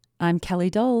I'm Kelly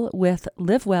Dole with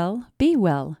Live Well, Be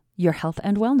Well, your health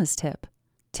and wellness tip.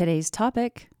 Today's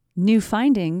topic, new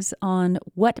findings on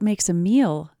what makes a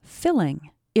meal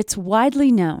filling. It's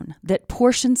widely known that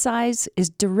portion size is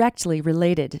directly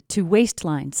related to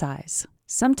waistline size.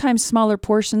 Sometimes smaller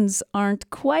portions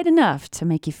aren't quite enough to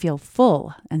make you feel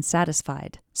full and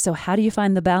satisfied. So how do you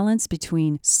find the balance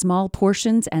between small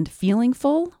portions and feeling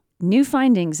full? New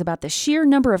findings about the sheer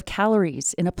number of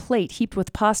calories in a plate heaped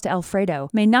with pasta Alfredo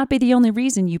may not be the only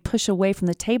reason you push away from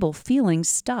the table feeling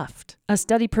stuffed. A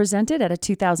study presented at a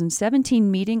 2017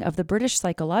 meeting of the British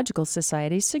Psychological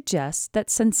Society suggests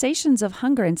that sensations of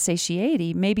hunger and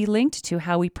satiety may be linked to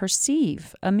how we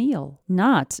perceive a meal,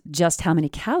 not just how many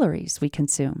calories we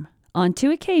consume. On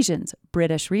 2 occasions,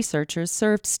 British researchers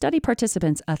served study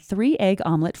participants a 3-egg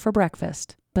omelet for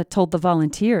breakfast, but told the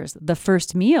volunteers the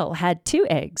first meal had 2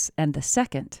 eggs and the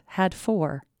second had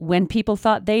 4. When people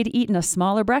thought they'd eaten a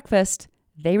smaller breakfast,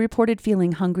 they reported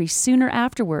feeling hungry sooner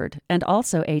afterward and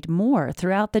also ate more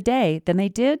throughout the day than they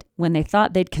did when they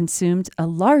thought they'd consumed a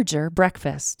larger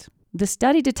breakfast. The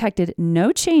study detected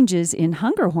no changes in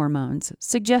hunger hormones,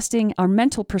 suggesting our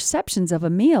mental perceptions of a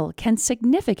meal can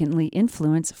significantly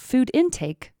influence food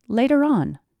intake later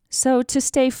on. So to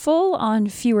stay full on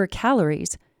fewer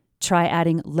calories, try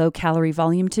adding low-calorie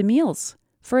volume to meals.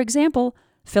 For example,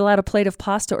 fill out a plate of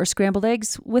pasta or scrambled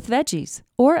eggs with veggies,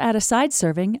 or add a side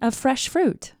serving of fresh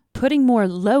fruit. Putting more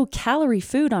low-calorie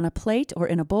food on a plate or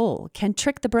in a bowl can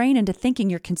trick the brain into thinking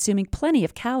you're consuming plenty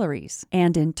of calories,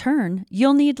 and in turn,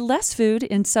 you'll need less food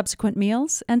in subsequent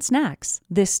meals and snacks.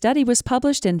 This study was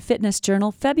published in Fitness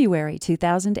Journal February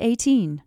 2018.